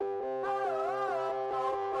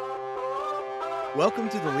Welcome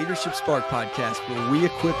to the Leadership Spark podcast, where we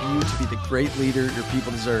equip you to be the great leader your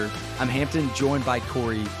people deserve. I'm Hampton, joined by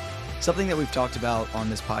Corey. Something that we've talked about on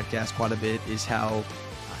this podcast quite a bit is how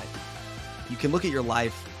you can look at your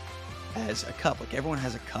life as a cup. Like, everyone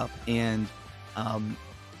has a cup, and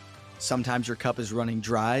sometimes your cup is running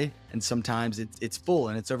dry, and sometimes it's full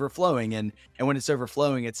and it's overflowing. And when it's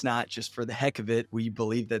overflowing, it's not just for the heck of it. We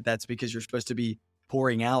believe that that's because you're supposed to be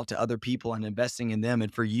pouring out to other people and investing in them.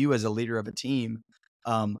 And for you as a leader of a team,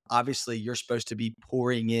 obviously you're supposed to be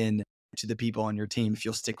pouring in to the people on your team, if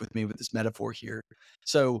you'll stick with me with this metaphor here.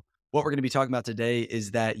 So what we're going to be talking about today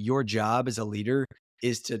is that your job as a leader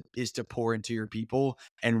is to pour into your people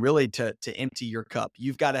and really to empty your cup.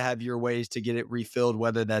 You've got to have your ways to get it refilled,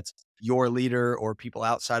 whether that's your leader or people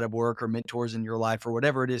outside of work or mentors in your life or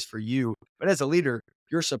whatever it is for you. But as a leader,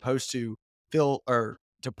 you're supposed to fill or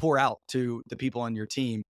to pour out to the people on your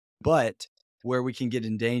team. But where we can get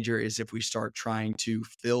in danger is if we start trying to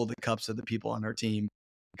fill the cups of the people on our team,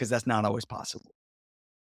 because that's not always possible.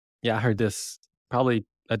 Yeah, I heard this probably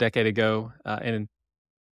a decade ago, and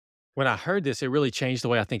when I heard this, it really changed the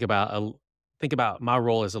way I think about my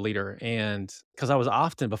role as a leader. And because I was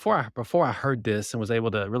often before I heard this and was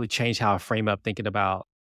able to really change how I frame up thinking about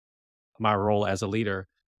my role as a leader,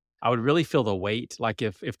 I would really feel the weight. Like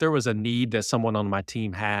if there was a need that someone on my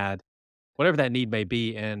team had, whatever that need may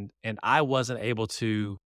be, and I wasn't able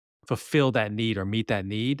to fulfill that need or meet that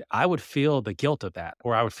need, I would feel the guilt of that,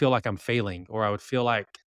 or I would feel like I'm failing, or I would feel like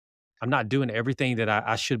I'm not doing everything that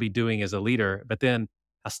I should be doing as a leader. But then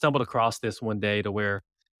I stumbled across this one day to where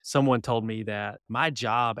someone told me that my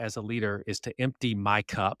job as a leader is to empty my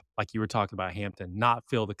cup, like you were talking about, Hampton, not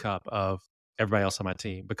fill the cup of everybody else on my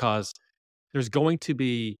team, because there's going to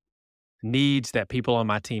be needs that people on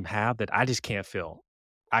my team have that I just can't fill.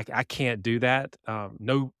 I can't do that.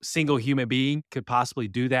 No single human being could possibly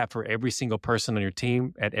do that for every single person on your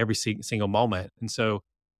team at every single moment. And so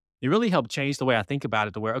it really helped change the way I think about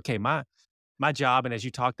it, to where, okay, my job, and as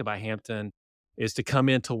you talked about, Hampton, is to come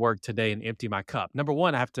into work today and empty my cup. Number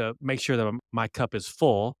one, I have to make sure that my cup is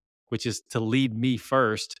full, which is to lead me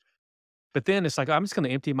first. But then it's like, I'm just going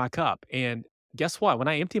to empty my cup. And guess what? When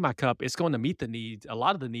I empty my cup, it's going to meet the needs, a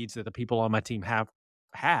lot of the needs that the people on my team have,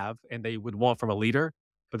 and they would want from a leader.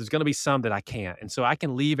 But there's going to be some that I can't. And so I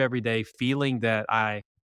can leave every day feeling that I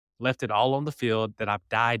left it all on the field, that I've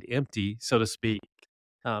died empty, so to speak,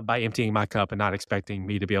 by emptying my cup and not expecting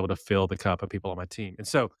me to be able to fill the cup of people on my team. And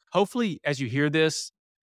so hopefully, as you hear this,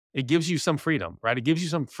 it gives you some freedom, right? It gives you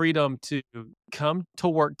some freedom to come to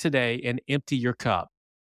work today and empty your cup.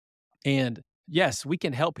 And yes, we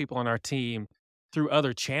can help people on our team through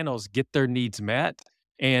other channels get their needs met.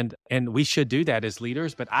 And we should do that as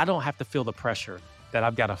leaders, but I don't have to feel the pressure that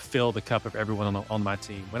I've got to fill the cup of everyone on my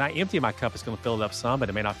team. When I empty my cup, it's going to fill it up some, but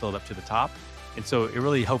it may not fill it up to the top. And so it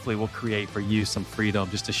really, hopefully, will create for you some freedom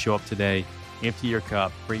just to show up today, empty your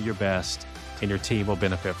cup, bring your best, and your team will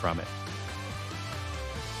benefit from it.